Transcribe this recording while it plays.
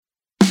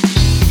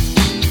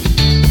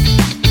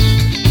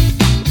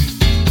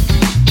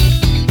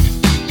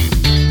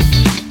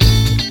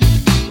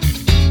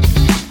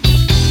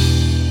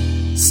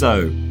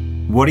So,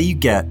 what do you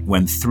get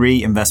when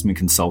three investment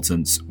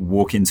consultants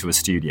walk into a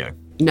studio?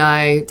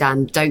 No,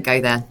 Dan, don't go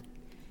there.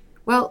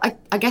 Well,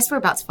 I guess we're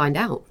about to find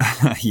out.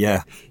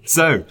 Yeah.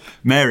 So,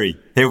 Mary,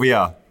 here we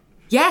are.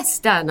 Yes,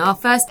 Dan, our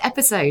first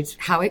episode.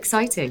 How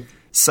exciting.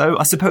 So,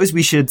 I suppose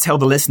we should tell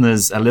the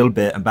listeners a little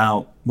bit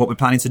about what we're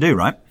planning to do,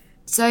 right?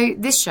 So,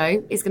 this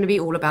show is going to be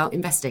all about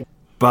investing.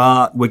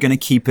 But we're going to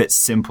keep it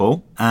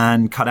simple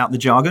and cut out the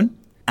jargon.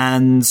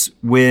 And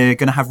we're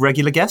going to have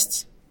regular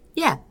guests.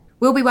 Yeah.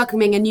 We'll be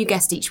welcoming a new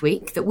guest each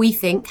week that we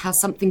think has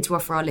something to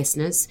offer our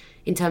listeners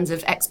in terms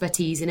of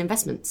expertise in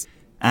investments.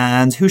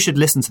 And who should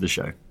listen to the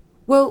show?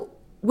 Well,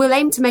 we'll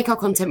aim to make our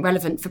content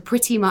relevant for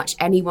pretty much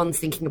anyone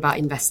thinking about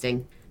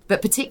investing,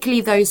 but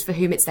particularly those for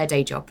whom it's their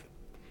day job.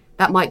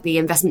 That might be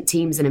investment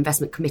teams and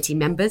investment committee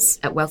members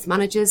at wealth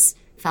managers,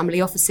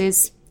 family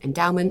offices,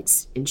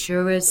 endowments,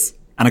 insurers.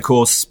 And of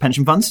course,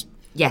 pension funds?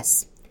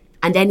 Yes,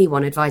 and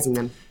anyone advising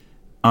them.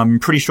 I'm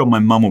pretty sure my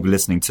mum will be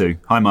listening too.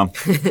 Hi, Mum.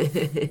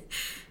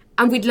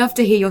 And we'd love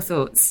to hear your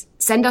thoughts.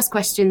 Send us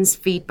questions,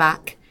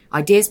 feedback,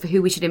 ideas for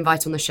who we should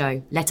invite on the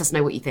show. Let us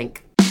know what you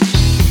think.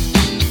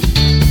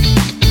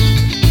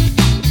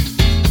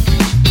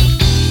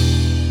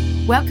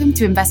 Welcome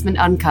to Investment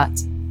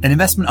Uncut. In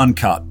Investment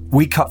Uncut,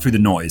 we cut through the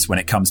noise when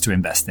it comes to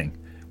investing.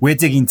 We're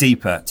digging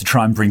deeper to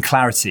try and bring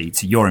clarity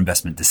to your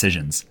investment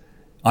decisions.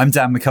 I'm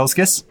Dan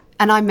Mikulskis.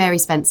 And I'm Mary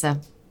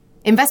Spencer.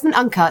 Investment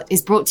Uncut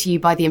is brought to you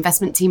by the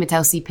investment team at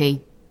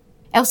LCP.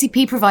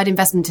 LCP provide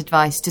investment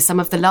advice to some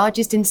of the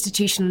largest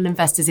institutional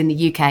investors in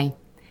the UK,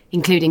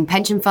 including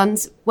pension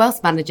funds,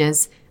 wealth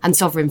managers, and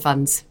sovereign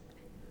funds.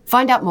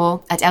 Find out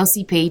more at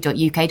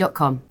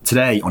lcp.uk.com.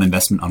 Today on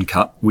Investment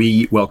Uncut,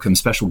 we welcome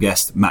special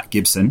guest Matt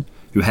Gibson,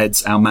 who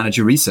heads our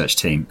manager research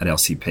team at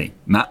LCP.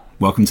 Matt,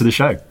 welcome to the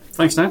show.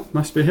 Thanks, Dan.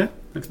 Nice to be here.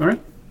 Thanks, Mary.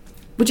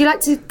 Would you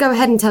like to go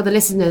ahead and tell the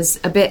listeners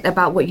a bit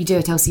about what you do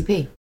at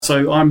LCP?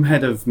 So I'm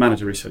head of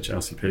manager research at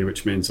LCP,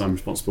 which means I'm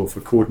responsible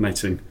for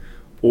coordinating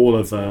all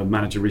of the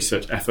manager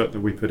research effort that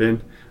we put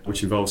in,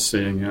 which involves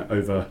seeing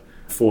over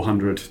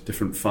 400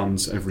 different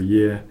funds every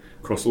year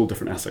across all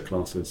different asset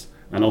classes.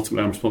 And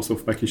ultimately, I'm responsible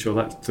for making sure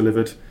that's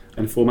delivered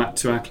in a format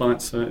to our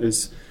clients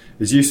is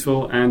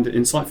useful and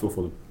insightful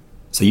for them.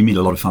 So you meet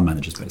a lot of fund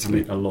managers, basically.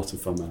 I meet a lot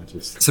of fund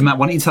managers. So Matt,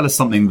 why don't you tell us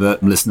something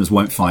that listeners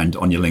won't find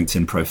on your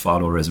LinkedIn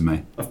profile or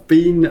resume? I've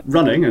been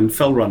running and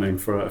fell running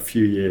for a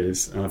few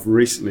years, and I've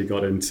recently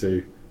got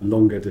into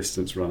longer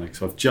distance running.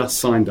 So I've just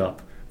signed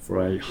up for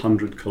a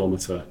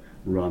 100-kilometre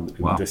run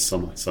this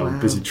summer. So I'm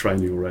busy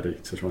training already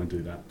to try and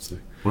do that. So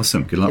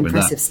awesome. Good luck with that.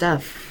 Impressive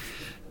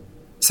stuff.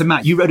 So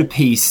Matt, you wrote a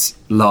piece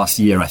last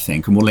year, I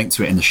think, and we'll link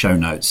to it in the show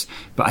notes.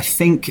 But I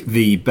think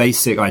the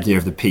basic idea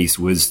of the piece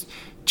was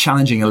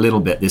challenging a little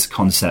bit this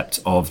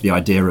concept of the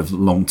idea of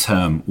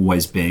long-term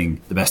always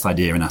being the best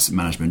idea in asset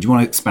management. Do you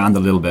want to expand a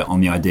little bit on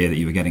the idea that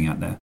you were getting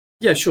at there?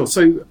 Yeah, sure.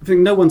 So I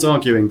think no one's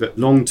arguing that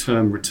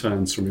long-term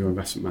returns from your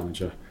investment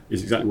manager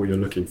is exactly what you're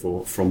looking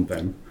for from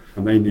them.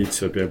 And they need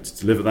to be able to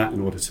deliver that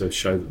in order to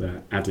show that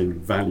they're adding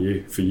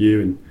value for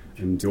you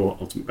and your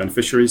ultimate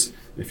beneficiaries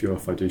if you're a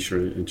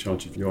fiduciary in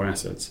charge of your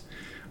assets.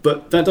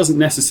 But that doesn't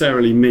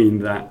necessarily mean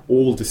that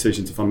all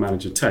decisions a fund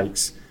manager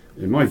takes,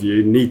 in my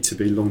view, need to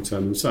be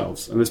long-term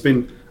themselves. And there's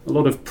been a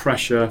lot of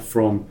pressure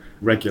from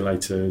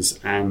regulators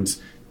and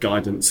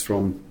guidance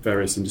from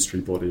various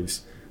industry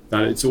bodies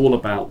that it's all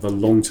about the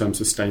long-term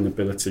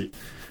sustainability.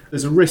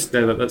 There's a risk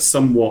there that that's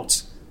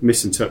somewhat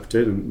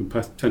misinterpreted and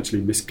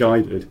potentially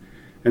misguided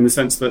in the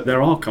sense that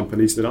there are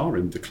companies that are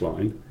in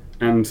decline,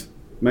 and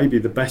maybe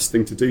the best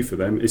thing to do for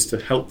them is to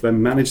help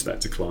them manage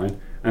that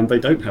decline, and they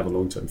don't have a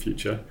long-term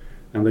future,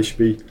 and they should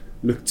be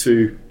looked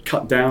to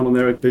cut down on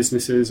their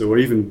businesses or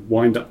even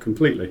wind up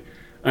completely.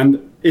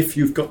 And if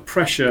you've got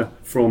pressure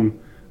from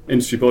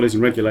industry bodies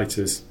and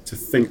regulators to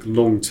think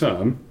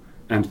long-term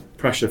and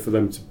pressure for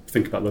them to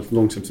think about the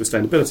long-term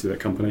sustainability of their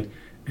company,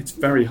 it's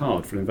very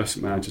hard for an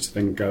investment manager to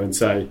then go and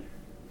say,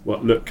 well,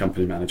 look,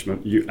 company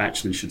management, you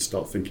actually should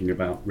start thinking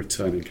about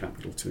returning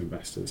capital to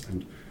investors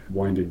and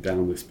winding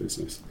down this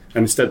business.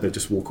 And instead, they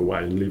just walk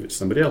away and leave it to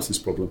somebody else's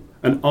problem.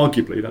 And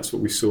arguably, that's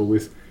what we saw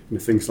with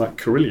things like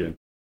Carillion,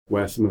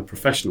 where some of the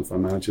professional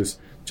fund managers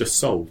just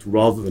sold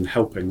rather than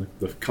helping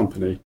the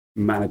company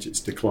manage its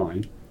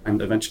decline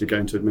and eventually go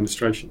into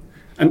administration.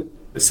 And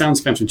it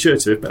sounds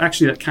counterintuitive, but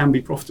actually that can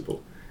be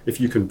profitable. If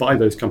you can buy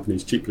those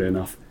companies cheaply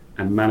enough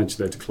and manage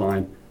their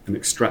decline and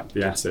extract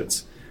the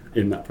assets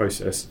in that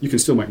process, you can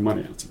still make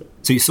money out of it.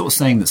 So you're sort of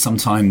saying that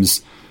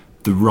sometimes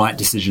the right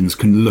decisions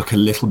can look a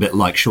little bit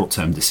like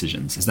short-term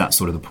decisions. Is that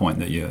sort of the point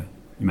that you're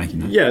making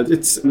there? Yeah,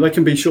 they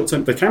can be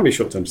short-term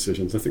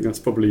decisions. I think that's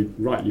probably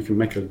right. You can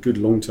make a good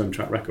long-term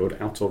track record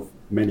out of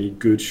many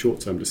good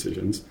short-term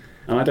decisions.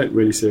 And I don't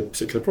really see a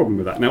particular problem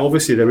with that. Now,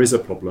 obviously, there is a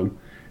problem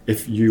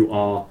if you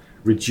are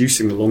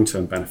reducing the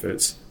long-term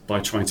benefits by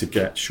trying to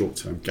get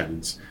short-term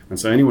gains. And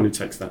so anyone who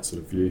takes that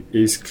sort of view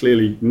is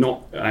clearly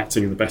not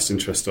acting in the best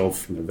interest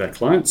of their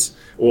clients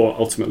or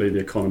ultimately the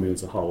economy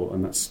as a whole,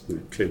 and that's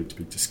clearly to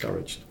be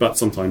discouraged. But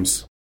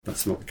sometimes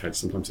That's not the case.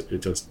 Sometimes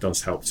it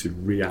does help to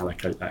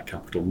reallocate that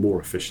capital more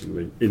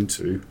efficiently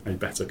into a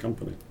better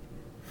company.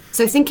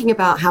 So thinking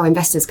about how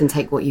investors can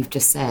take what you've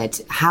just said,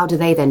 how do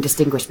they then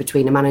distinguish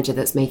between a manager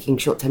that's making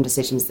short-term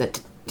decisions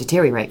that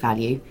deteriorate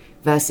value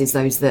versus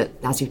those that,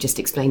 as you've just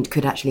explained,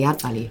 could actually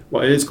add value?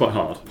 Well, it is quite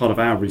hard. Part of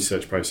our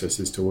research process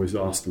is to always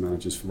ask the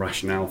managers for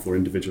rationale for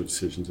individual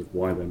decisions of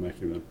why they're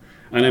making them.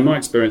 And in my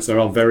experience, there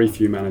are very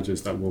few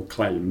managers that will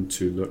claim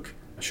to look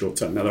short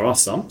term. Now, there are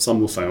some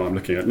will say, I'm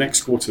looking at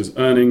next quarter's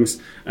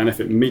earnings, and if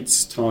it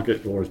meets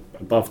target or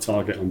above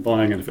target, I'm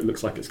buying, and if it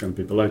looks like it's going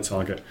to be below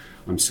target,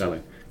 I'm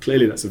selling.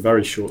 Clearly, that's a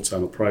very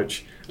short-term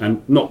approach,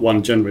 and not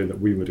one generally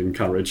that we would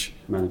encourage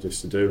managers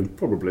to do, and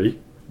probably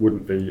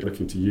wouldn't be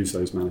looking to use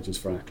those managers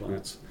for our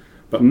clients.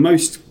 But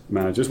most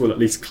managers will at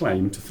least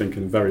claim to think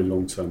in a very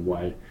long-term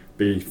way,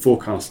 be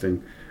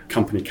forecasting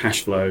company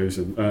cash flows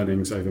and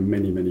earnings over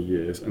many, many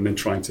years, and then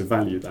trying to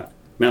value that.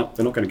 Now,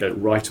 they're not going to get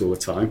it right all the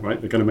time, right?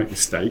 They're going to make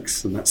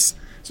mistakes, and that's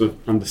sort of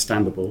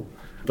understandable.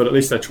 But at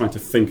least they're trying to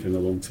think in the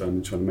long term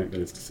and trying to make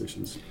those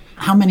decisions.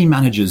 How many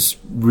managers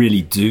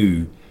really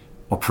do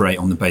operate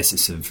on the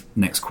basis of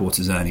next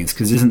quarter's earnings?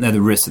 Because isn't there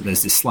the risk that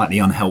there's this slightly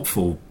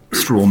unhelpful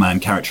straw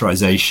man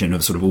characterization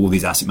of sort of all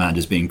these asset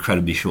managers being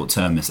incredibly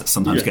short-termist that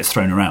sometimes gets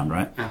thrown around,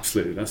 right?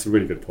 Absolutely. That's a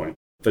really good point.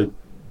 They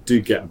do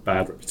get a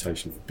bad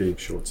reputation for being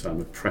short-term,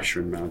 of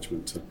pressuring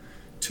management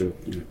to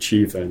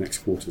achieve their next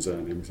quarter's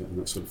earnings and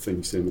that sort of thing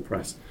you see in the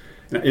press.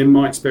 Now, in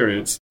my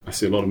experience, I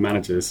see a lot of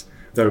managers.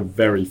 There are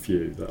very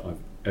few that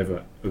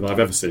I've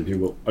ever seen who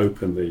will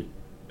openly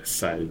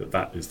say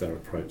that is their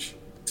approach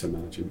to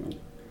managing money.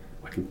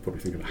 I can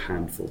probably think of a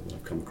handful that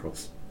I've come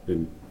across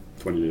in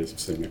 20 years of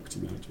seeing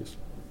equity managers.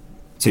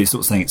 So you're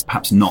sort of saying it's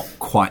perhaps not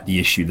quite the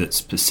issue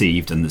that's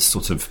perceived, and the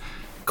sort of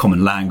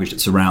common language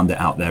that's around it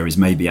out there is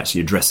maybe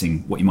actually addressing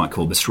what you might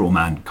call the straw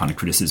man kind of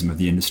criticism of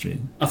the industry.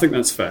 I think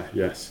that's fair,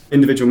 yes.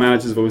 Individual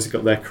managers have obviously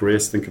got their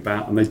careers to think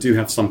about, and they do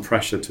have some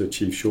pressure to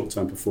achieve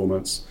short-term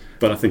performance,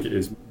 but I think it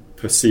is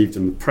perceived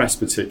in the press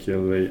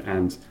particularly,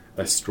 and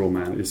the straw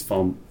man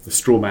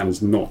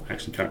is not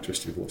actually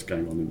characteristic of what's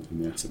going on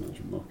in the asset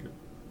management market.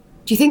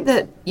 Do you think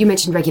that, you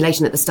mentioned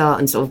regulation at the start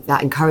and sort of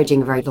that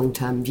encouraging a very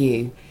long-term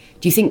view,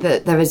 do you think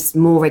that there is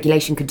more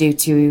regulation could do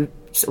to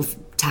sort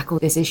of tackle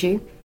this issue?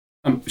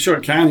 I'm sure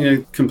it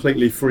can.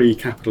 Completely free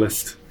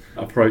capitalist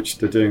approach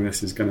to doing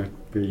this is going to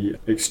be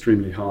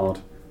extremely hard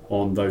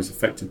on those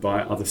affected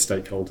by it, other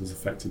stakeholders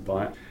affected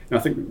by it. And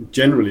I think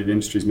generally the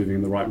industry is moving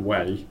in the right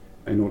way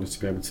in order to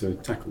be able to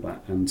tackle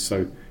that. And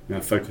so,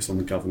 focus on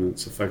the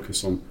governance, a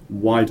focus on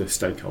wider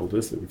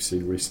stakeholders that we've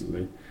seen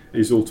recently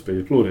is all to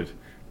be applauded.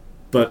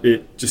 But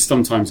it just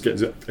sometimes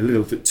gets a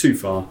little bit too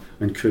far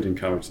and could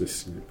encourage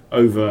this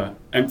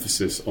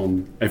over-emphasis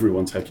on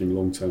everyone taking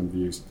long-term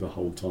views the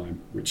whole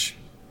time, which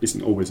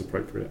isn't always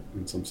appropriate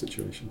in some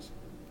situations.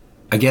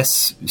 I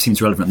guess it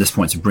seems relevant at this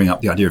point to bring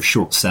up the idea of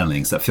short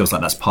selling, so that feels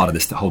like that's part of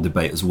this whole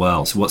debate as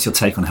well. So what's your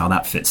take on how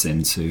that fits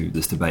into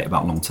this debate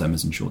about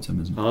long-termism,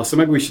 short-termism? So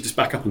maybe we should just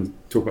back up and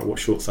talk about what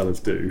short sellers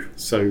do.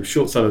 So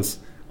short sellers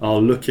are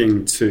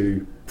looking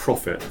to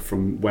profit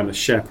from when a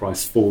share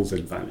price falls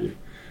in value.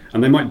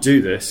 And they might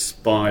do this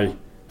by,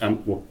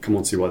 we'll come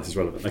on to see why this is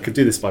relevant. They could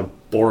do this by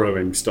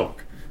borrowing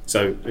stock.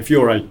 So if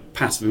you're a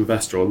passive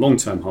investor or a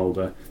long-term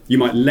holder, you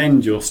might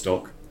lend your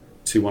stock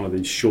to one of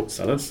these short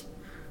sellers.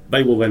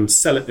 They will then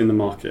sell it in the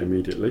market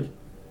immediately,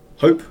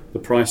 hope the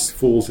price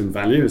falls in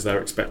value as they're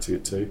expecting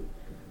it to,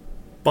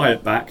 buy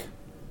it back,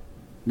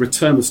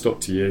 return the stock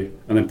to you,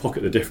 and then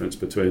pocket the difference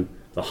between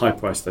the high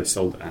price they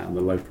sold it at and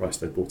the low price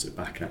they bought it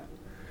back at.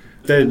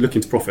 They're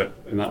looking to profit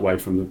in that way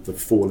from the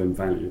fall in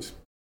values.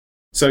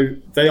 So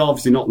they are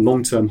obviously not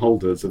long-term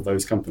holders of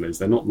those companies.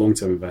 They're not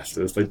long-term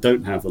investors. They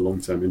don't have the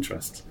long-term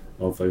interests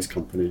of those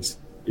companies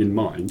in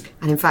mind.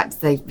 And in fact,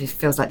 it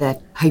feels like they're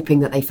hoping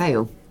that they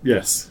fail.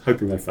 Yes,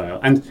 hoping they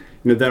fail. And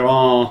there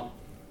are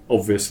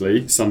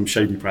obviously some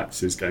shady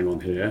practices going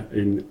on here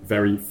in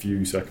very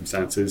few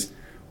circumstances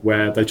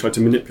where they try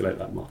to manipulate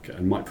that market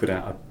and might put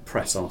out a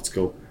press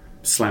article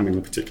slamming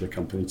a particular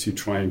company to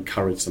try and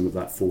encourage some of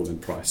that fall in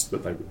price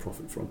that they would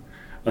profit from.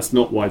 That's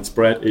not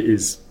widespread. It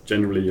is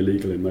generally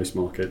illegal in most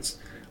markets.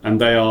 And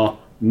they are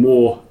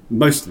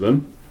most of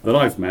them that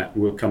I've met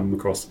will come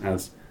across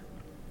as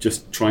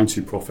just trying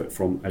to profit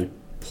from a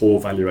poor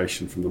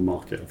valuation from the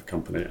market of the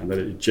company, and that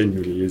it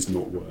genuinely is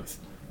not worth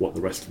what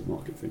the rest of the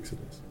market thinks it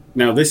is.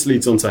 Now, this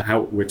leads on to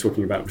how we're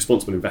talking about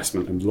responsible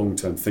investment and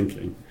long-term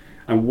thinking.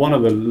 And one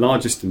of the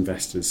largest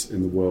investors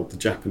in the world, the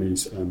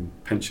Japanese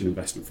pension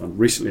investment fund,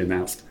 recently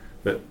announced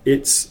that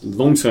its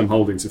long-term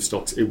holdings of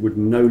stocks, it would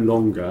no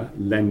longer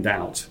lend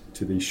out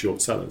to these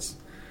short sellers.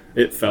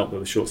 It felt that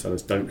the short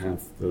sellers don't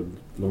have the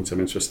long-term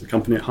interest of the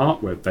company at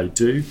heart, where they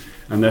do,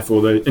 and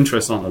therefore the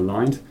interests aren't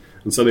aligned,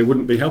 and so they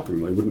wouldn't be helping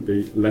them, they wouldn't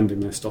be lending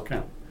their stock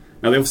out.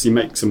 Now, they obviously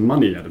make some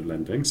money out of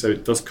lending, so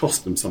it does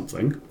cost them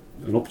something,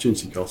 an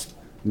opportunity cost,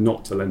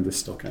 not to lend this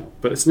stock out.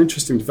 But it's an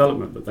interesting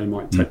development that they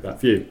might take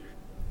that view.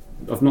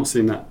 I've not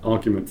seen that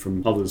argument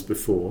from others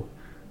before,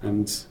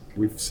 and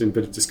we've seen a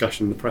bit of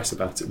discussion in the press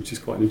about it, which is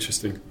quite an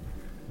interesting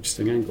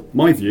angle.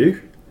 My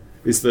view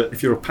is that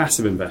if you're a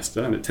passive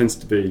investor, and it tends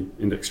to be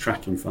index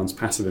tracking funds,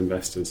 passive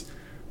investors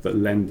that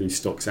lend these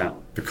stocks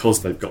out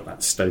because they've got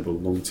that stable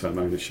long-term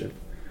ownership,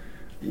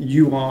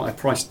 you are a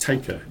price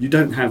taker. You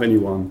don't have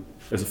anyone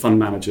as a fund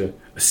manager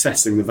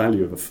assessing the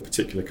value of a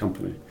particular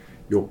company.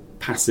 Your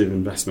passive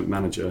investment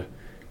manager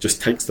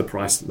just takes the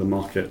price that the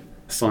market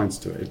assigns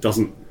to it. It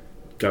doesn't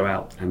go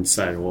out and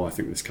say, I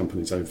think this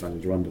company is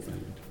overvalued or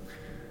undervalued.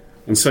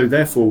 And so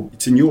therefore,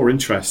 it's in your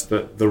interest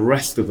that the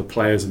rest of the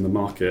players in the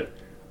market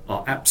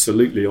are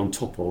absolutely on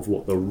top of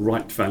what the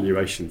right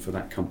valuation for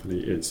that company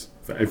is,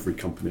 for every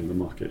company in the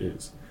market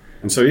is.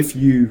 And so if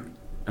you,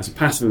 as a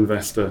passive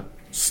investor,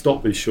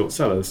 stop these short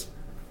sellers,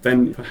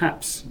 then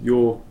perhaps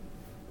your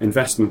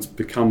investments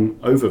become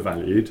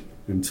overvalued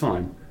in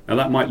time. Now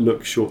that might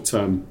look short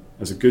term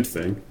as a good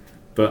thing,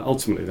 but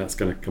ultimately that's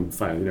going to come and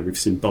fail. We've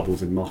seen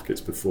bubbles in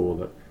markets before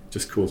that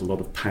just cause a lot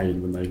of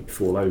pain when they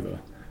fall over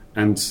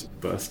and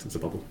burst as a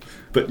bubble.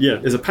 But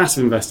yeah, as a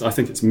passive investor, I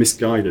think it's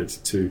misguided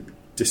to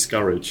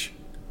discourage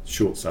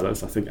short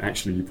sellers. I think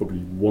actually you probably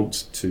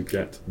want to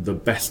get the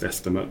best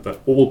estimate that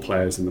all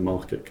players in the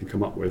market can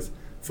come up with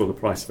for the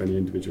price of any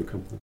individual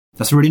company.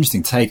 That's a really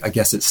interesting take. I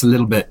guess it's a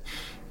little bit,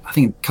 I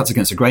think it cuts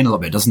against the grain a little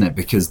bit, doesn't it?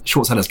 Because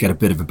short sellers get a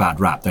bit of a bad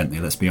rap, don't they?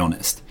 Let's be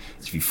honest.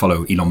 If you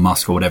follow Elon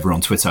Musk or whatever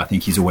on Twitter, I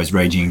think he's always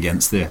raging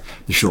against the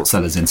short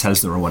sellers in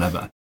Tesla or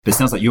whatever. But it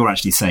sounds like you're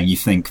actually saying you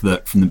think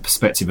that from the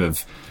perspective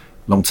of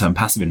long-term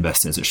passive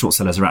investors, that short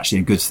sellers are actually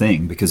a good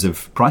thing because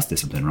of price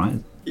discipline, right?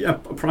 Yeah,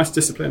 price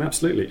discipline,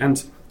 absolutely.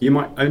 And you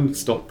might own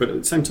stock, but at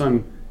the same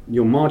time,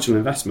 your marginal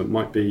investment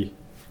might be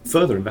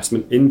further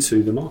investment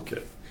into the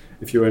market.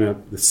 If you're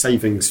in the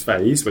savings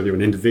phase, whether you're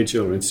an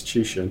individual or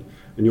institution,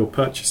 and you're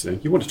purchasing,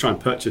 you want to try and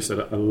purchase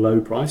at a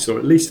low price, or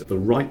at least at the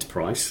right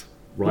price,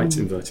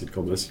 inverted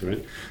commas,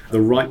 right?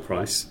 The right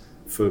price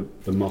for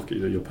the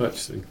market that you're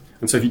purchasing.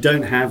 And so if you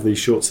don't have these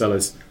short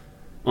sellers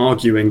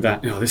arguing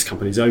that this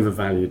company's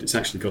overvalued, it's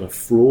actually got a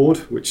fraud,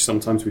 which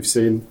sometimes we've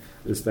seen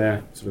as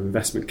their sort of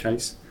investment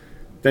case,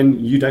 then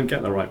you don't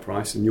get the right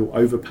price and you're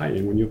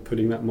overpaying when you're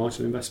putting that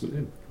marginal investment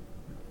in.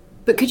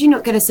 But could you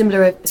not get a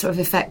similar sort of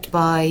effect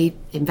by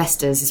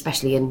investors,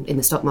 especially in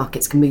the stock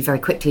markets, can move very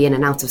quickly in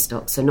and out of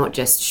stock? So not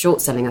just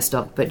short selling a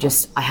stock, but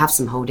just I have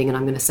some holding and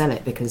I'm going to sell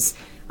it because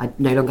I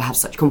no longer have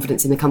such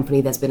confidence in the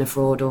company, there's been a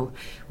fraud or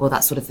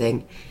that sort of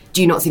thing.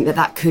 Do you not think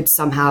that could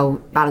somehow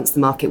balance the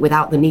market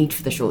without the need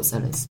for the short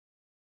sellers?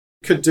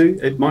 Could do.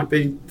 It might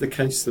be the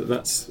case that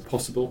that's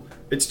possible.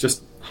 It's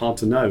just hard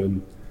to know,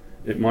 and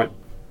it might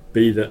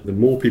be that the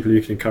more people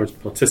you can encourage to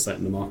participate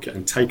in the market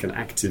and take an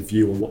active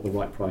view on what the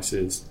right price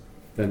is,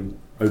 then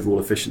overall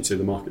efficiency of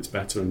the market's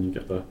better and you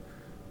get the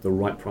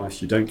right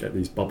price. You don't get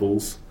these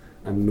bubbles,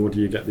 and nor do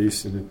you get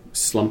these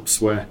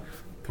slumps where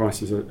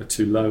prices are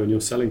too low and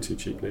you're selling too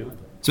cheaply either.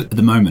 So at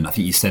the moment, I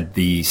think you said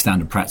the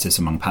standard practice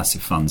among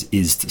passive funds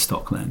is to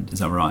stock lend. Is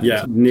that right?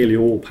 Yeah, nearly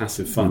all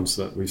passive funds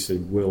that we've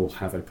seen will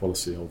have a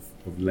policy of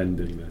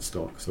lending their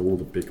stock. So all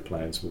the big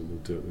players will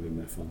do it within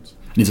their funds.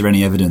 And is there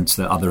any evidence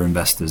that other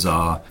investors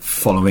are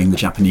following the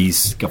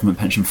Japanese government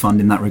pension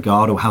fund in that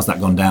regard, or how's that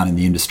gone down in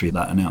the industry,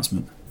 that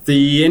announcement?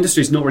 The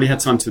industry's not really had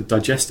time to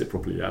digest it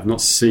properly yet. I've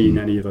not seen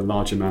any of the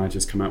larger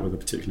managers come out with a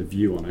particular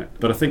view on it.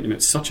 But I think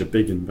it's such a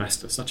big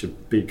investor, such a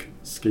big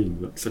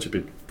scheme, such a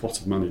big pot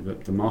of money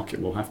that the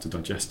market will have to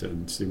digest it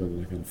and see whether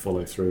they're going to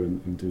follow through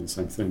and do the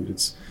same thing.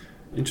 It's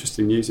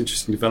interesting news,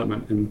 interesting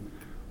development in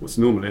what's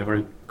normally a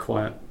very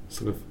quiet,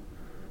 sort of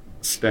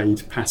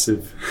staid,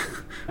 passive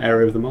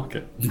area of the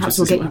market. Perhaps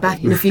we'll get you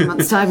back in a few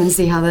months' time and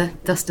see how the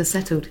dust has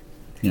settled.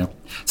 Yeah.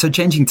 So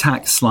changing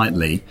tack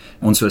slightly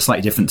onto a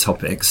slightly different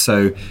topic.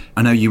 So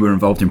I know you were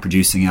involved in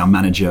producing our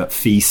manager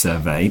fee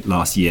survey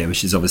last year,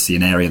 which is obviously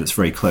an area that's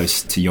very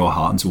close to your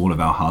heart and to all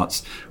of our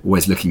hearts,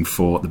 always looking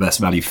for the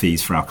best value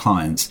fees for our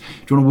clients. Do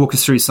you want to walk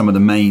us through some of the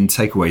main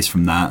takeaways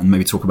from that and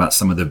maybe talk about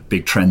some of the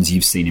big trends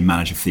you've seen in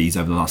manager fees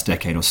over the last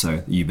decade or so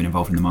that you've been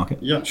involved in the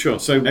market? Yeah, sure.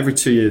 So every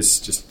 2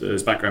 years, just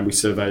as background, we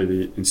survey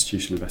the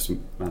institutional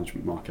investment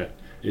management market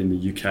in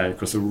the UK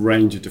across a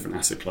range of different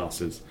asset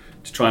classes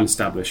to try and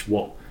establish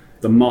what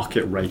the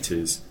market rate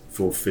is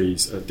for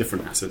fees at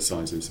different asset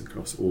sizes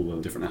across all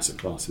the different asset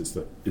classes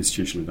that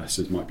institutional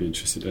investors might be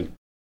interested in.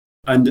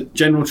 And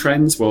general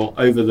trends, well,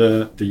 over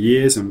the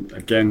years, and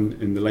again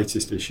in the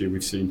latest issue,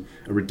 we've seen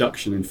a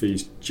reduction in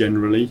fees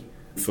generally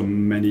for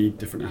many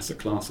different asset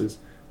classes,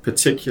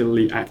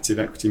 particularly active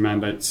equity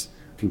mandates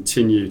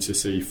continue to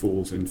see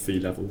falls in fee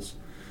levels.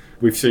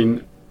 We've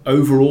seen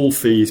overall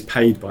fees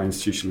paid by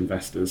institutional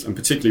investors, and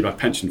particularly by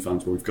pension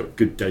funds where we've got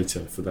good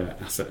data for their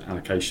asset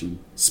allocation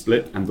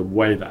split and the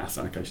way that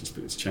asset allocation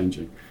split is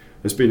changing,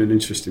 has been an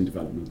interesting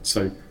development.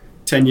 So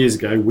 10 years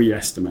ago, we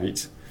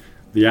estimate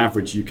the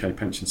average UK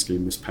pension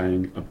scheme was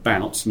paying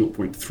about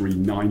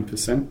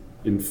 0.39%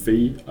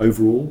 in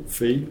overall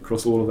fee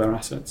across all of their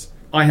assets.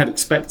 I had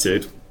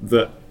expected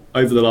that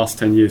over the last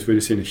 10 years,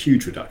 we've seen a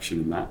huge reduction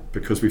in that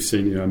because we've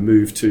seen a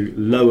move to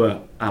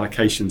lower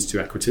allocations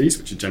to equities,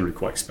 which are generally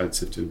quite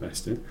expensive to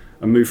invest in,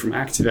 a move from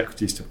active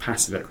equities to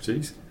passive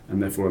equities,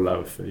 and therefore a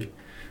lower fee,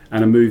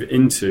 and a move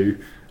into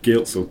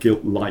gilts or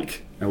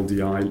gilt-like,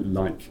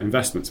 LDI-like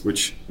investments,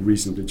 which are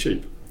reasonably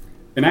cheap.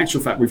 In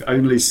actual fact, we've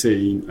only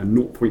seen a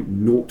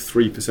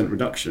 0.03%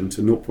 reduction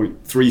to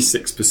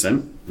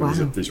 0.36%. Wow.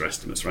 These are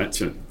estimates, right?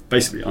 So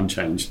basically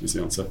unchanged is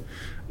the answer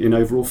in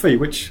overall fee,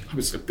 which I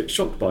was a bit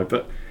shocked by.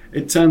 But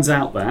it turns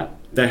out that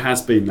there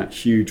has been that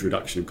huge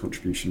reduction in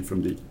contribution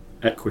from the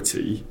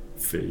equity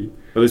fee.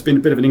 But there's been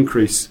a bit of an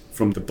increase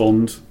from the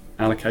bond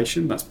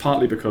allocation. That's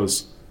partly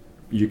because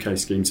UK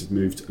schemes have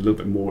moved a little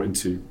bit more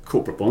into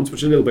corporate bonds,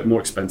 which are a little bit more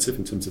expensive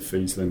in terms of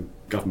fees than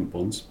government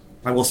bonds.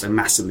 They've also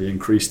massively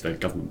increased their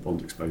government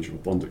bond exposure or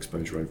bond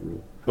exposure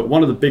overall. But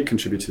one of the big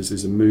contributors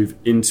is a move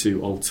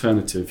into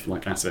alternative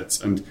like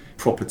assets and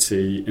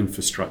property,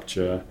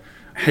 infrastructure.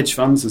 Hedge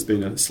funds has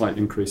been a slight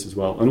increase as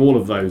well. And all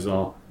of those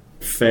are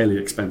fairly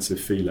expensive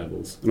fee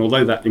levels. And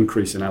although that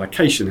increase in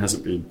allocation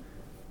hasn't been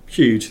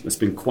huge, there's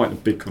been quite a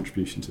big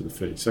contribution to the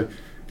fee. So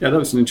yeah, that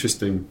was an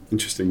interesting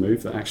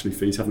move that actually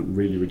fees haven't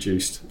really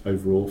reduced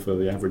overall for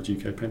the average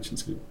UK pension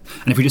scheme.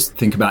 And if we just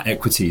think about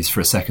equities for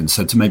a second,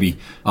 so to maybe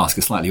ask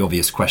a slightly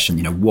obvious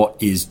question, what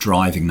is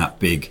driving that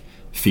big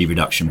fee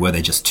reduction? Were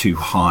they just too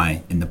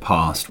high in the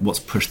past?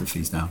 What's pushed the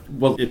fees down?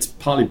 Well, it's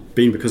partly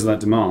been because of that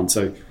demand.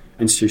 So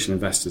institutional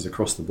investors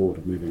across the board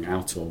are moving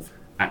out of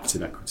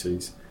active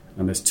equities.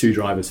 And there's two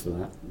drivers for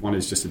that. One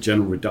is just a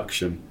general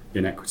reduction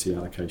in equity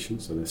allocation,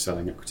 so they're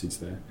selling equities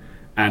there.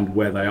 And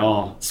where they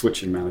are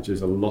switching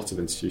managers, a lot of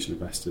institutional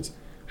investors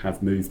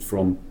have moved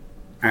from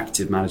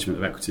active management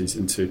of equities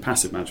into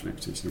passive management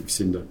of equities. And we've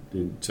seen the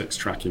index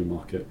tracking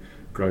market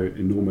grow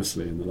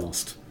enormously in the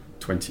last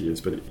 20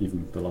 years, but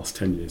even the last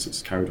 10 years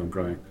it's carried on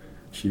growing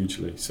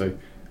hugely. So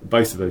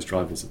both of those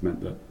drivers have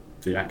meant that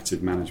the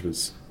active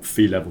managers'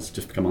 fee levels have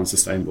just become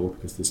unsustainable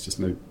because there's just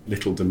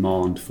little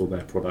demand for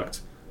their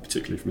product,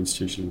 particularly from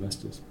institutional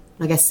investors.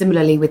 I guess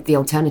similarly with the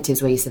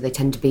alternatives where you said they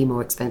tend to be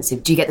more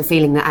expensive, do you get the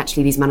feeling that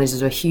actually these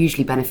managers are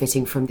hugely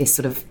benefiting from this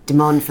sort of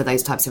demand for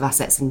those types of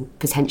assets and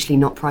potentially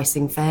not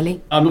pricing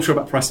fairly? I'm not sure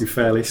about pricing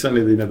fairly.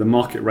 Certainly the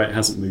market rate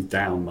hasn't moved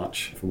down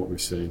much from what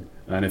we've seen.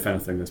 And if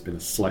anything, there's been a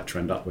slight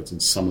trend upwards in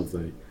some of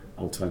the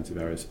alternative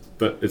areas.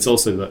 But it's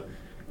also that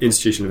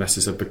institutional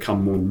investors have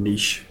become more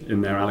niche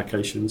in their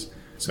allocations.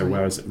 So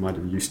whereas it might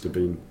have used to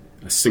been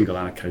a single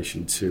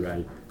allocation to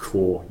a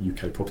core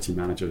UK property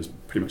manager is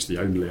pretty much the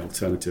only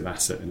alternative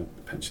asset in a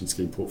pension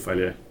scheme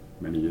portfolio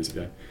many years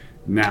ago.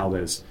 Now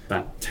there's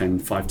that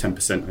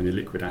 5-10% only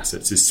liquid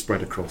assets is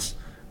spread across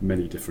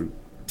many different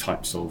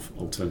types of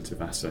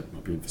alternative asset. It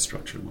might be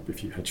infrastructure, it might be a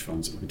few hedge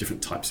funds, it might be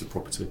different types of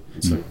property.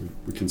 And so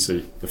we can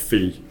see the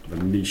fee of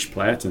a niche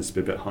player tends to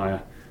be a bit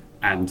higher,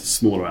 and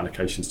smaller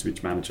allocations to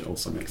each manager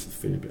also makes the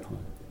fee a bit higher.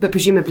 But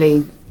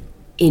presumably,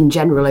 in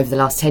general, over the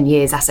last 10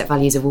 years, asset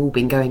values have all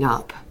been going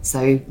up.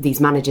 So these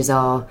managers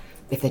are,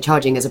 if they're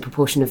charging as a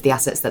proportion of the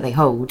assets that they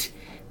hold,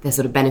 they're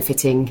sort of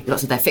benefiting.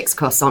 Lots of their fixed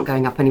costs aren't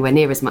going up anywhere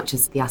near as much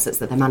as the assets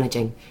that they're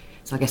managing.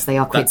 So I guess they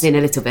are quids in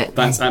a little bit.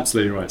 That's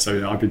absolutely right.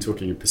 So I've been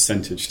talking in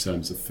percentage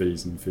terms of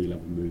fees and fee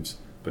level moves.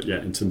 But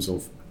yeah, in terms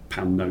of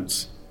pound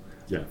notes,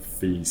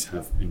 fees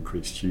have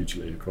increased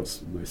hugely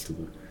across most of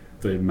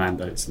the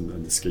mandates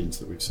and the schemes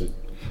that we've seen.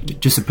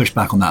 Just to push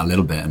back on that a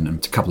little bit, and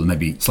a couple of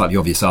maybe slightly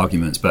obvious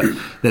arguments, but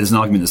there's an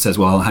argument that says,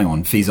 well, hang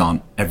on, fees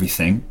aren't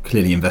everything.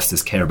 Clearly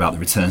investors care about the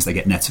returns they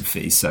get net of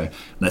fees. So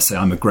let's say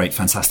I'm a great,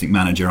 fantastic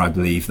manager. I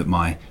believe that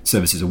my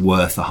services are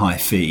worth a high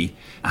fee.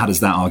 How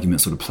does that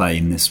argument sort of play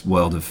in this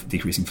world of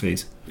decreasing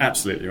fees?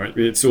 Absolutely, right.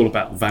 It's all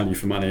about value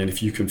for money. And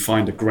if you can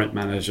find a great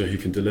manager who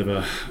can deliver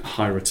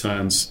high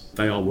returns,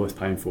 they are worth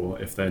paying for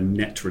if their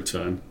net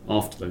return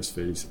after those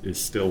fees is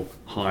still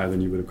higher than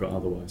you would have got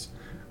otherwise.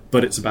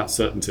 But it's about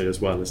certainty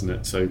as well, isn't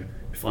it? So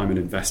if I'm an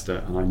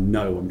investor and I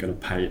know I'm going to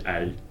pay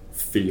a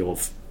fee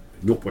of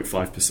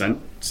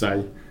 0.5%,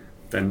 say,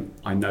 then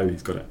I know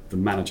the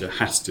manager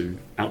has to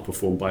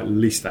outperform by at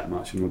least that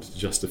much in order to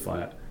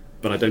justify it.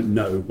 But I don't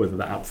know whether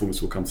that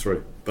outperformance will come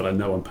through, but I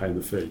know I'm paying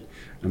the fee.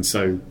 And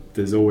so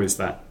there's always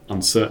that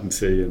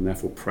uncertainty and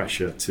therefore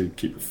pressure to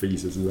keep the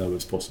fees as low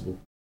as possible.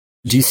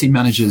 Do you see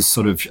managers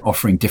sort of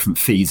offering different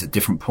fees at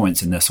different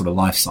points in their sort of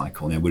life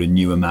cycle? Would a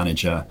newer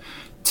manager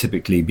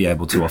typically be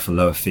able to offer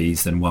lower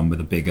fees than one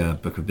with a bigger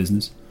book of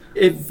business?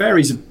 It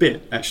varies a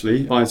bit,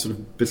 actually, by sort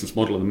of business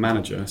model of the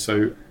manager.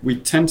 So we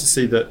tend to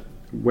see that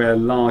where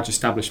large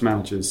established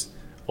managers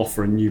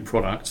offer a new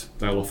product,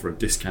 they'll offer a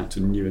discount to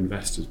new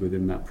investors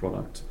within that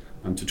product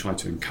and to try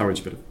to encourage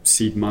a bit of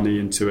seed money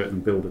into it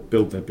and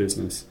build their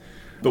business.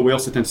 But we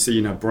also tend to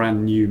see,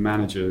 brand new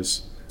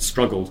managers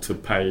struggle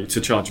to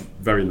charge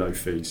very low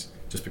fees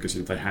just because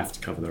they have to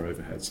cover their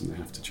overheads and they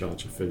have to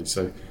charge a fee.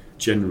 So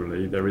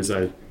generally there is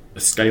a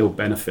scale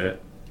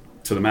benefit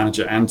to the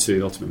manager and to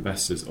the ultimate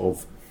investors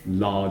of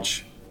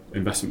large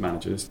investment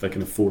managers. They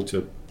can afford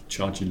to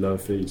charge you lower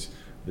fees.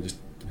 They just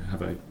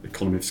have an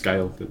economy of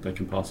scale that they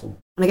can pass on.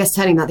 And I guess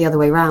turning that the other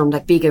way around,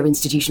 bigger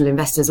institutional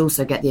investors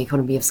also get the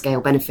economy of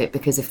scale benefit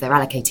because if they're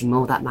allocating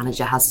more, that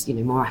manager has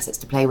more assets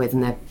to play with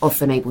and they're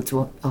often able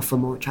to offer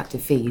more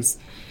attractive fees.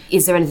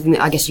 Is there anything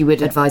that I guess you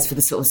would advise for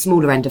the sort of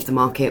smaller end of the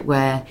market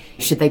where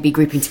should they be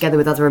grouping together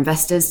with other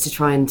investors to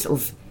try and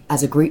sort of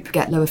as a group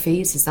get lower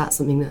fees? Is that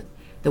something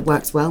that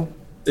works well?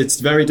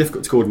 It's very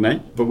difficult to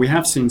coordinate, but we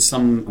have seen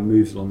some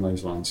moves along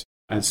those lines.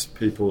 As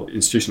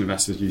institutional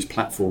investors use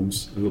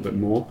platforms a little bit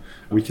more,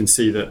 we can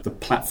see that the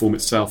platform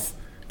itself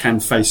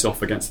can face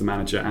off against the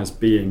manager as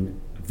being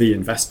the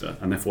investor,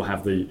 and therefore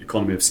have the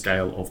economy of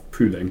scale of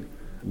pooling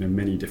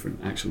many different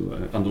actual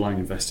underlying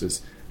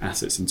investors'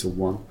 assets into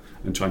one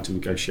and trying to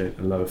negotiate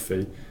a lower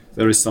fee.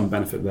 There is some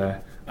benefit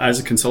there. As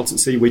a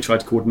consultancy, we try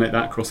to coordinate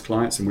that across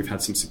clients, and we've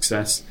had some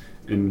success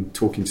in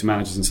talking to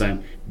managers and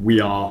saying,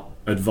 we are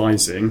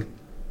advising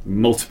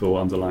multiple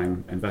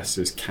underlying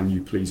investors, can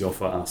you please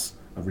offer us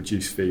a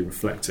reduced fee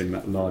reflecting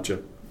that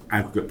larger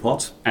aggregate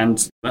pot?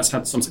 And that's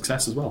had some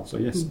success as well. So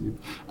yes.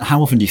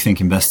 How often do you think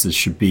investors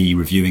should be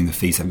reviewing the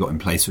fees they've got in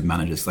place with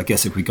managers? I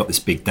guess if we've got this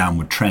big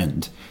downward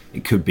trend,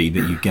 it could be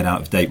that you get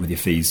out of date with your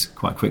fees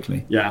quite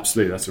quickly. Yeah,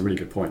 absolutely. That's a really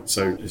good point.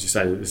 So as you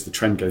say, as the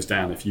trend goes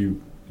down, if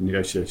you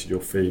negotiated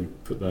your fee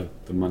and put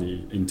the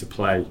money into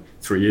play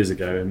 3 years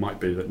ago, it might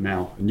be that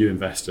now a new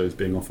investor is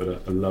being offered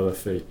a lower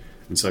fee.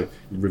 And so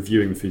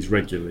reviewing the fees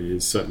regularly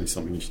is certainly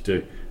something you should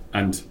do.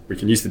 And we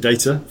can use the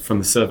data from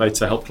the survey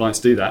to help clients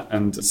do that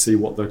and see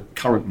what the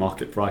current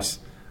market price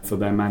for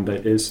their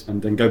mandate is,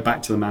 and then go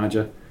back to the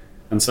manager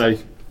and say,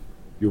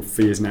 your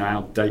fee is now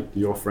out of date,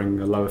 you're offering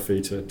a lower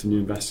fee to new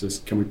investors,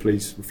 can we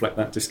please reflect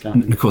that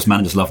discount? And of course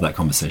managers love that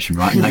conversation,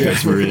 right? And that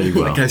goes really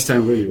well. That goes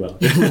down really well.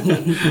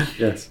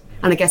 Yes.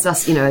 And I guess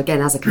us, again,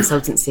 as a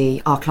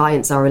consultancy, our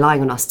clients are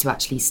relying on us to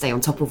actually stay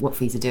on top of what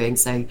fees are doing.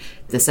 So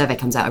the survey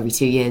comes out every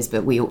 2 years,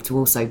 but we ought to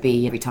also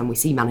be, every time we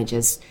see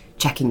managers,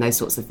 checking those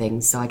sorts of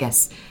things. So I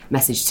guess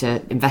message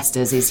to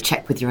investors is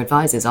check with your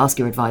advisors, ask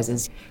your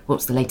advisors,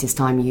 what's the latest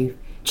time you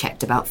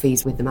checked about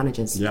fees with the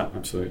managers? Yeah,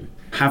 absolutely.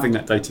 Having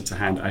that data to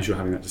hand as you're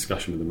having that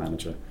discussion with the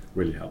manager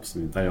really helps. I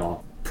mean, they are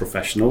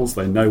professionals,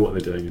 they know what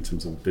they're doing in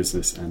terms of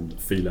business and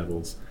fee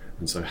levels.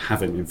 And so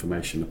having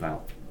information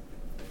about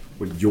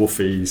with your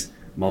fees,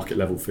 market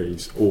level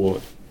fees, or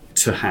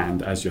to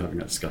hand as you're having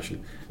that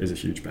discussion is a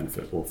huge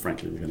benefit, or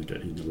frankly, you're going to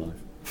get eaten alive.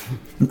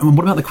 And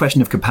what about the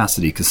question of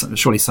capacity? Because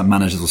surely some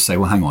managers will say,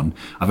 well, hang on,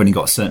 I've only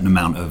got a certain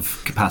amount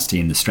of capacity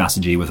in the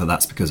strategy, whether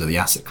that's because of the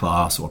asset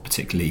class or a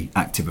particularly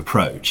active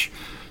approach.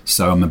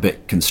 So I'm a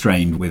bit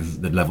constrained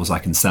with the levels I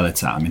can sell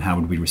it at. I mean, how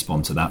would we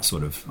respond to that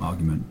sort of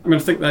argument? I mean,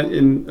 I think that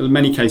in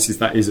many cases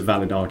that is a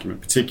valid argument,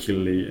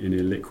 particularly in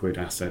illiquid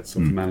assets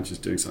or for managers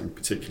doing something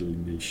particularly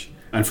niche.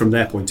 And from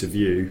their point of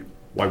view,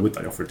 why would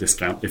they offer a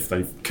discount if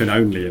they can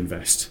only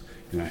invest,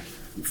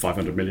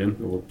 500 million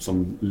or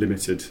some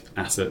limited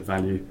asset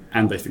value,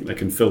 and they think they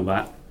can fill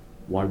that?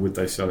 Why would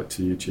they sell it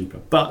to you cheaper?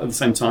 But at the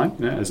same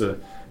time, as a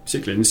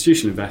particularly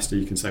institutional investor,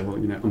 you can say, well,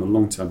 I'm a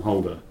long-term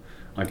holder.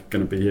 I'm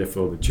going to be here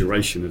for the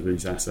duration of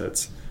these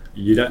assets.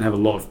 You don't have a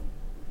lot of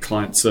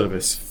client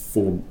service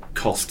for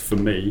cost for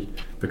me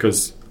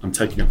because I'm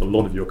taking up a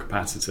lot of your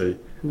capacity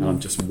and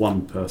I'm just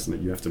one person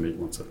that you have to meet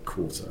once a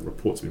quarter,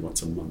 report to me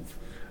once a month.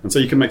 And so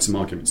you can make some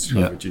arguments to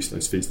try to reduce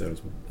those fees there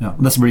as well. Yeah,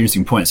 that's a really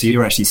interesting point. So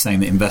you're actually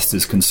saying that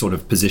investors can sort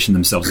of position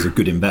themselves as a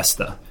good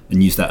investor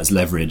and use that as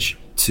leverage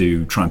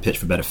to try and pitch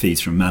for better fees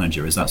from a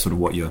manager. Is that sort of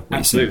what you're saying?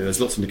 Absolutely. There's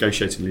lots of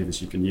negotiating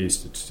levers you can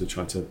use to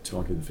try to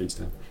argue the fees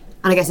down.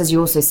 And I guess, as you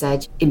also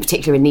said, in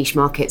particular in niche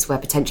markets where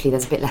potentially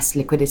there's a bit less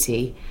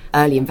liquidity,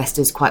 early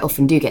investors quite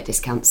often do get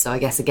discounts. So I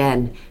guess,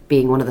 again,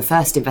 being one of the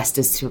first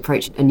investors to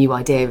approach a new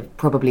idea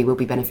probably will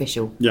be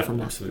beneficial from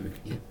that. Absolutely.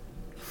 Yeah.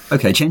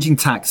 Okay, changing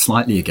tack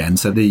slightly again.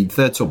 So the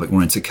third topic we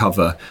wanted to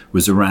cover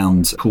was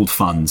around pooled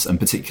funds and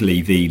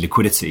particularly the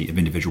liquidity of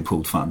individual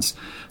pooled funds.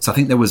 So I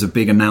think there was a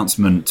big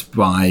announcement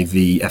by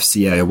the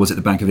FCA, or was it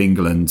the Bank of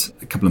England,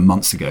 a couple of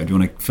months ago. Do you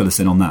want to fill us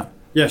in on that?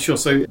 Yeah, sure.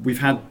 So we've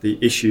had the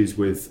issues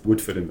with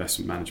Woodford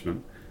Investment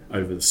Management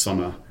over the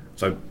summer.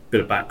 So a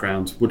bit of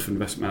background, Woodford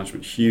Investment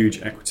Management,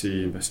 huge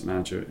equity investment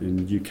manager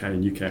in the UK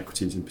and UK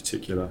equities in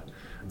particular.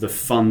 The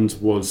fund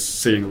was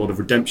seeing a lot of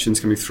redemptions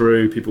coming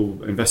through,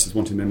 investors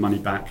wanting their money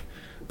back,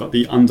 but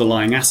the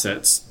underlying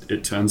assets,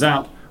 it turns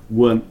out,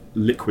 weren't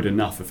liquid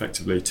enough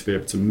effectively to be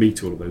able to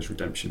meet all of those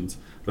redemptions.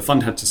 The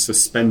fund had to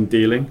suspend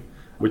dealing,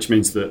 which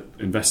means that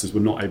investors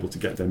were not able to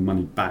get their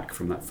money back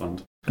from that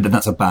fund. And then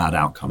that's a bad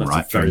outcome, that's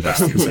right? A very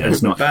bad outcome.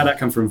 It's not a bad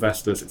outcome for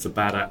investors, it's a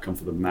bad outcome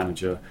for the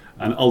manager.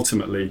 And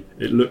ultimately,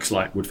 it looks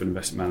like Woodford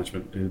Investment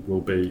Management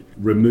will be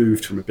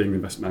removed from being the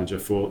investment manager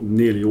for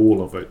nearly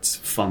all of its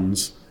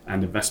funds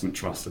and investment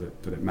trusts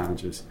that it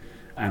manages,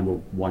 and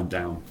will wind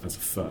down as a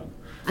firm.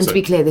 And to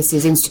be clear, this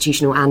is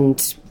institutional and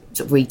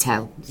sort of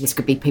retail. This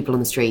could be people on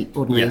the street,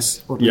 ordinary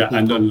people.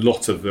 And a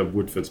lot of the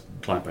Woodford's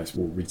client base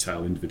will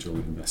retail individual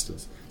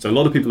investors. So a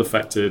lot of people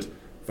affected,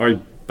 very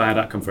bad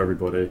outcome for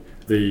everybody.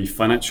 The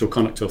Financial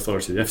Conduct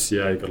Authority, the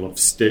FCA, got a lot of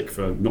stick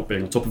for not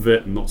being on top of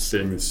it and not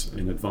seeing this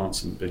in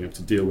advance and being able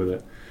to deal with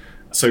it.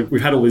 So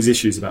we've had all these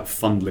issues about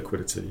fund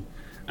liquidity.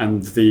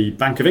 And the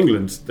Bank of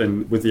England,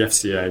 then with the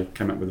FCA,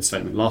 came up with a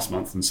statement last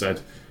month and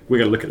said, we're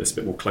going to look at this a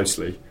bit more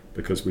closely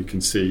because we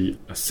can see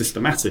a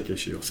systemic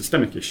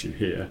issue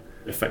here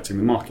affecting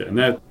the market. And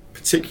their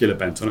particular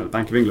bent on it, the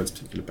Bank of England's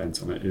particular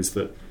bent on it, is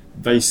that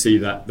they see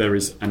that there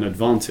is an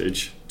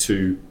advantage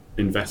to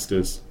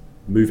investors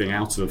moving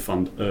out of a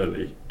fund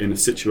early in a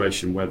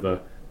situation where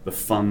the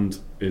fund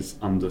is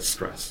under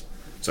stress.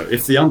 So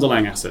if the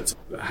underlying assets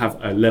have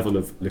a level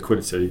of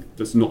liquidity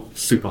that's not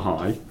super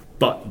high,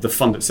 but the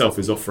fund itself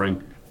is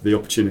offering the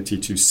opportunity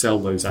to sell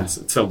those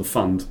assets, sell the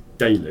fund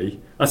daily,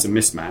 that's a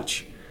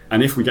mismatch.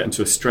 And if we get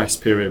into a stress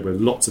period where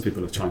lots of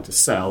people are trying to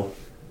sell,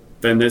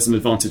 then there's an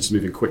advantage to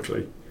moving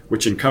quickly,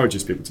 which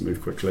encourages people to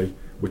move quickly,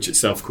 which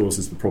itself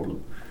causes the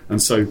problem.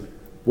 And so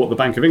what the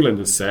Bank of England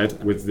has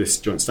said with this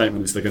joint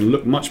statement is they're going to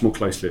look much more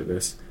closely at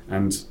this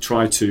and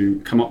try to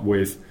come up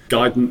with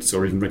guidance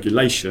or even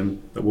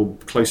regulation that will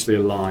closely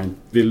align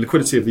the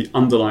liquidity of the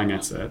underlying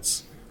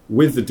assets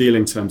with the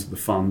dealing terms of the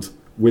fund,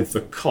 with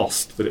the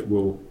cost that it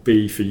will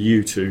be for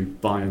you to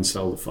buy and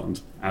sell the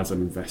fund as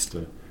an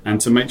investor, and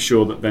to make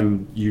sure that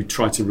then you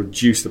try to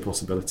reduce the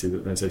possibility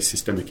that there's a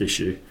systemic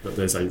issue, that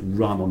there's a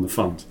run on the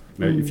fund.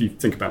 If you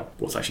think about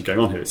what's actually going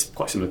on here, it's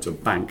quite similar to a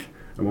bank.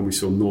 And when we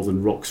saw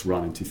Northern Rock's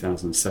run in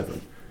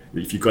 2007,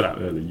 if you got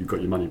out early, you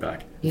got your money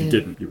back. If you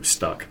didn't, you were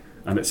stuck.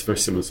 And it's a very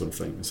similar sort of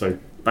thing. So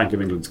Bank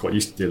of England's quite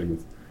used to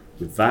dealing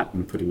with that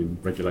and putting in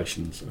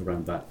regulations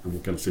around that. And we're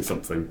going to see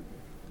something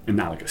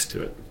analogous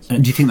to it.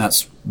 And do you think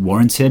that's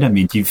warranted? I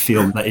mean, do you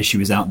feel that issue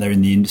is out there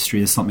in the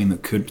industry as something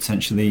that could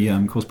potentially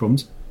cause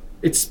problems?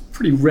 It's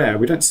pretty rare.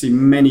 We don't see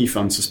many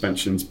fund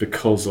suspensions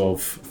because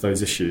of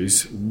those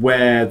issues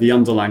where the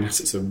underlying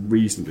assets are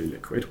reasonably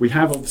liquid. We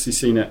have obviously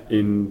seen it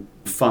in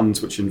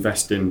funds which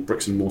invest in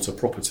bricks and mortar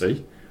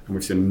property, and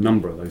we've seen a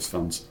number of those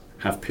funds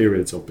have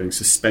periods of being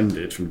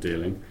suspended from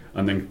dealing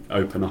and then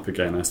open up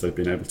again as they've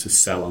been able to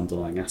sell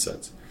underlying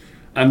assets.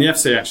 And the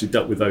FCA actually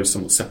dealt with those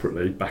somewhat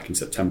separately back in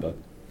September,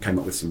 came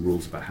up with some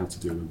rules about how to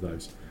deal with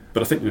those.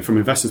 But I think from an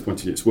investor's point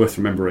of view, it's worth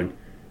remembering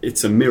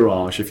it's a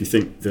mirage if you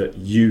think that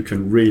you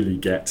can really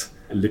get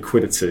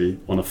liquidity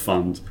on a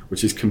fund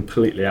which is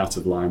completely out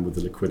of line with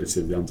the liquidity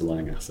of the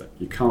underlying asset.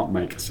 You can't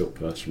make a silk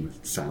purse from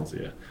a sow's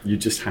ear. You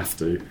just have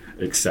to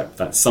accept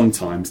that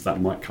sometimes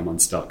that might come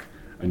unstuck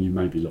and you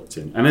may be locked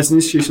in. And as an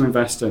institutional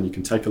investor, and you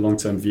can take a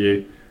long-term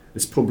view,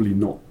 it's probably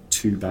not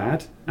too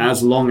bad,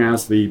 as long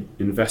as the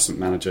investment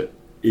manager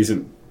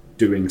isn't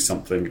doing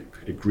something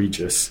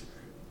egregious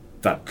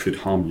that could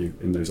harm you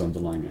in those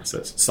underlying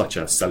assets, such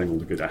as selling all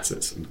the good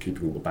assets and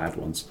keeping all the bad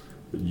ones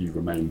that you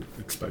remain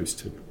exposed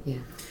to. Yeah,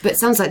 but it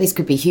sounds like this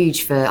could be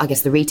huge for, I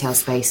guess, the retail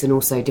space and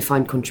also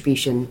defined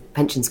contribution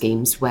pension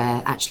schemes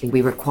where actually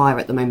we require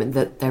at the moment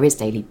that there is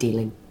daily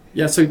dealing.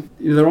 Yeah, so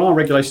there are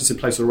regulations in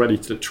place already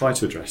to try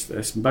to address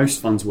this.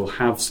 Most funds will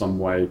have some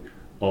way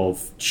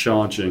of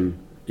charging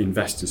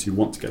investors who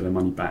want to get their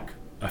money back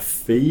a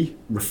fee,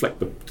 reflect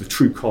the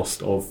true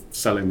cost of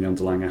selling the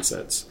underlying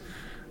assets.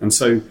 And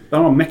so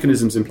there are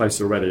mechanisms in place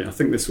already. I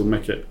think this will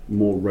make it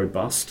more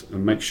robust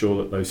and make sure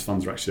that those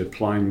funds are actually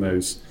applying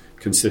those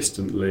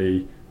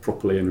consistently,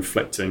 properly, and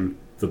reflecting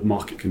the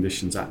market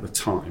conditions at the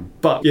time.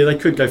 But yeah, they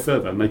could go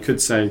further and they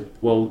could say,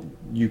 well,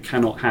 you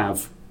cannot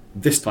have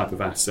this type of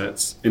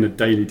assets in a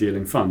daily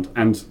dealing fund.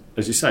 And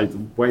as you say, the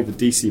way the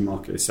DC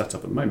market is set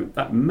up at the moment,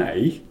 that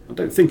may, I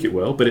don't think it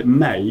will, but it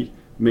may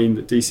mean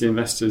that DC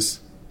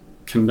investors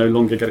can no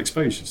longer get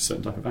exposure to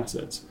certain type of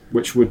assets,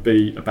 which would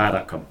be a bad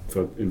outcome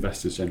for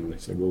investors generally.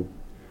 So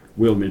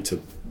we'll need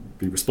to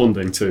be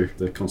responding to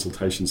the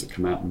consultations that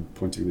come out and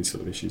pointing these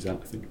sort of issues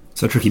out, I think.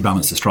 So a tricky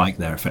balance to strike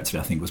there, effectively,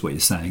 I think was what you're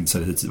saying.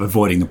 So it's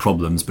avoiding the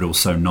problems, but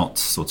also not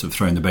sort of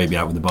throwing the baby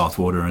out with the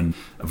bathwater and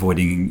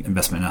avoiding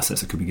investment in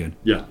assets that could be good.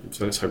 Yeah,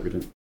 so let's hope we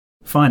don't.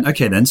 Fine.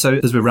 Okay, then. So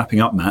as we're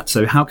wrapping up, Matt,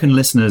 so how can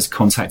listeners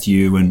contact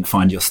you and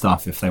find your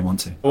stuff if they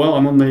want to? Well,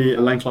 I'm on the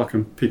Lane Clark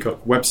and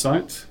Peacock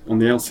website, on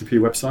the LCP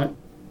website,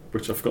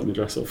 which I've forgotten the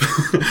address of.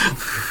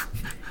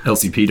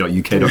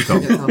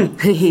 lcp.uk.com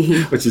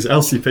which is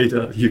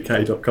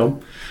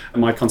lcp.uk.com.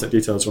 And my contact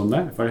details are on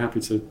there. Very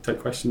happy to take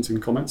questions and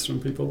comments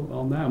from people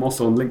on there. I'm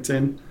also on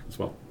LinkedIn as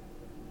well.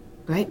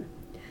 Great.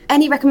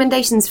 Any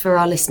recommendations for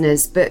our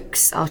listeners?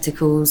 Books,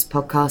 articles,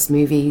 podcasts,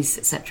 movies,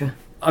 etc.?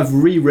 I've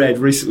reread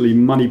recently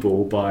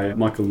Moneyball by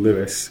Michael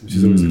Lewis, which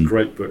is always a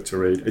great book to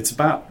read. It's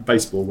about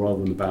baseball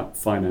rather than about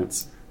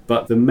finance,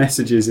 but the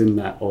messages in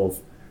that of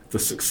the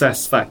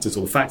success factors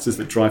or the factors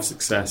that drive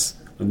success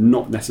are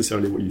not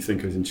necessarily what you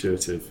think is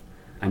intuitive,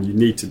 and you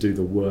need to do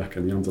the work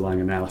and the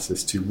underlying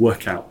analysis to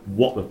work out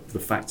what the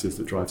factors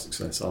that drive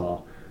success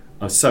are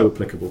so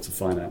applicable to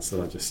finance that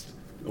I just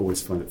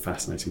always find it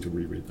fascinating to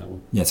reread that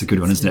one. Yeah, it's a good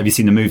one, isn't it? Have you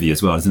seen the movie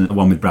as well? Isn't it the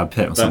one with Brad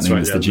Pitt or That's something? right,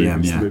 It's the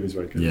GM, The movie's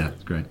very good. Yeah,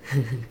 it's great.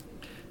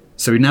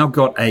 So we've now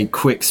got a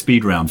quick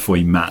speed round for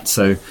you, Matt.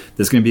 So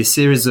there's going to be a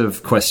series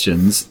of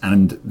questions,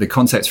 and the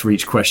context for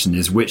each question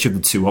is which of the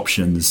two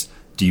options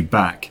do you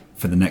back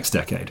for the next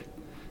decade?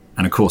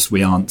 And of course,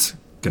 we aren't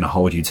going to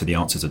hold you to the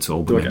answers at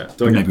all, but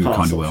maybe we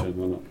kind of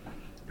will.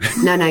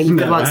 No, you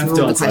can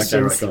answer all the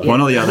questions. Okay,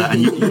 one or the other,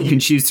 and you can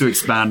choose to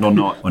expand or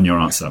not on your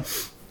answer.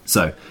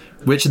 So,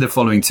 which of the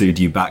following two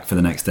do you back for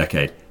the next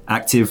decade?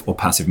 Active or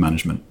passive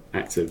management?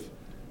 Active.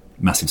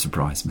 Massive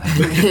surprise.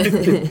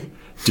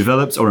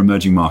 Developed or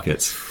emerging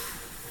markets?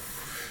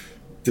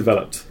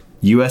 Developed.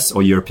 US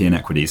or European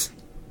equities?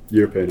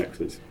 European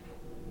equities.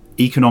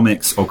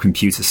 Economics or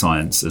computer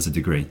science as a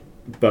degree?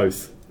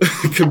 Both.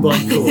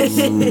 Combined course.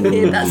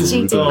 That's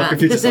cheating, Matt.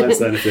 Computer science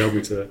then, if you help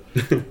me to it.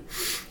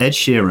 Ed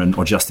Sheeran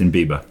or Justin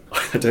Bieber?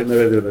 I don't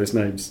know either of those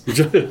names. No,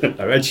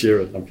 Ed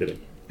Sheeran, I'm kidding.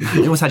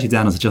 It always had you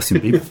down as a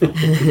Justin Bieber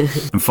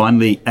fan. And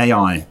finally,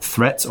 AI,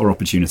 threat or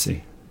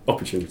opportunity?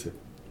 Opportunity.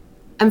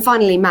 And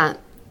finally, Matt,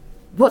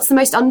 what's the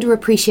most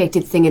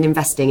underappreciated thing in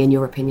investing, in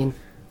your opinion?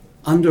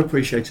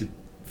 Underappreciated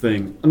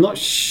thing. I'm not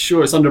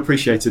sure it's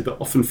underappreciated, but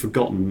often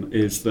forgotten,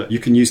 is that you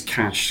can use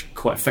cash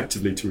quite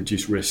effectively to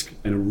reduce risk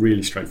in a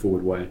really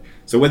straightforward way.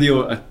 So whether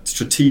you're a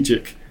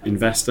strategic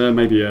investor,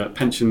 maybe a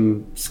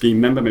pension scheme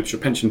member, maybe it's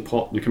your pension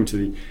pot, you're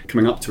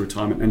coming up to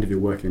retirement, end of your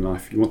working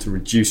life, you want to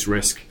reduce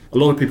risk. A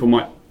lot of people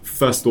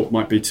first thought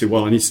might be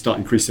I need to start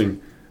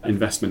increasing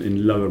investment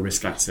in lower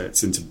risk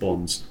assets into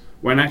bonds.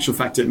 Where in actual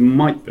fact it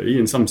might be,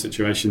 in some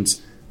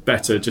situations,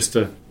 better just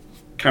to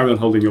carry on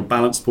holding your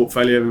balanced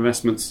portfolio of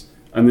investments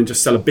and then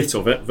just sell a bit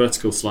of it,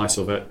 vertical slice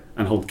of it,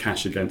 and hold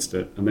cash against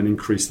it, and then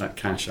increase that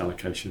cash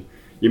allocation.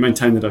 You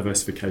maintain the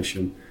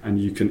diversification, and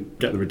you can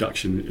get the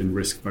reduction in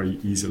risk very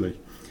easily.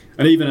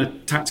 And even a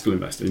tactical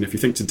investor, if you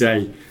think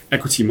today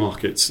equity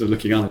markets are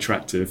looking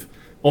unattractive,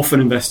 often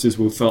investors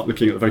will start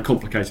looking at the very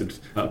complicated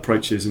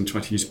approaches and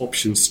try to use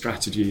options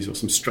strategies or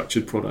some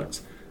structured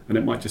products, and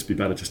it might just be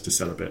better just to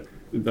sell a bit.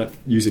 That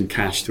using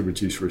cash to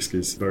reduce risk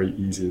is a very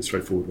easy and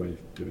straightforward way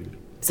of doing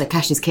it. So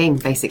cash is king,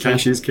 basically.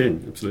 Cash is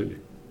king, absolutely.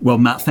 Well,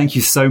 Matt, thank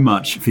you so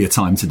much for your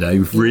time today.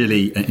 We've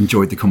really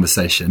enjoyed the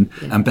conversation,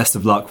 and best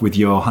of luck with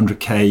your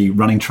 100k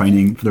running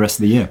training for the rest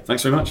of the year.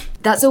 Thanks very much.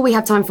 That's all we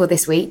have time for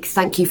this week.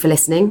 Thank you for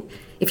listening.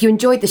 If you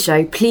enjoyed the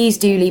show, please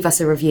do leave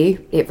us a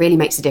review. It really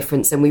makes a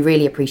difference and we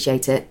really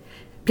appreciate it.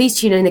 Please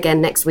tune in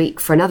again next week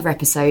for another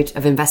episode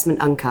of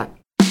Investment Uncut.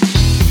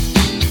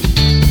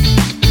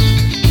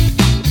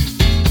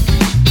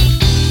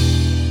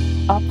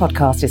 Our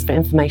podcast is for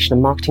information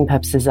and marketing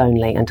purposes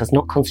only and does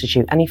not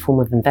constitute any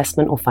form of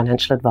investment or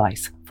financial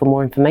advice. For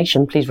more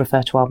information, please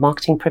refer to our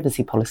marketing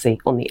privacy policy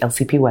on the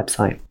LCP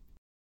website.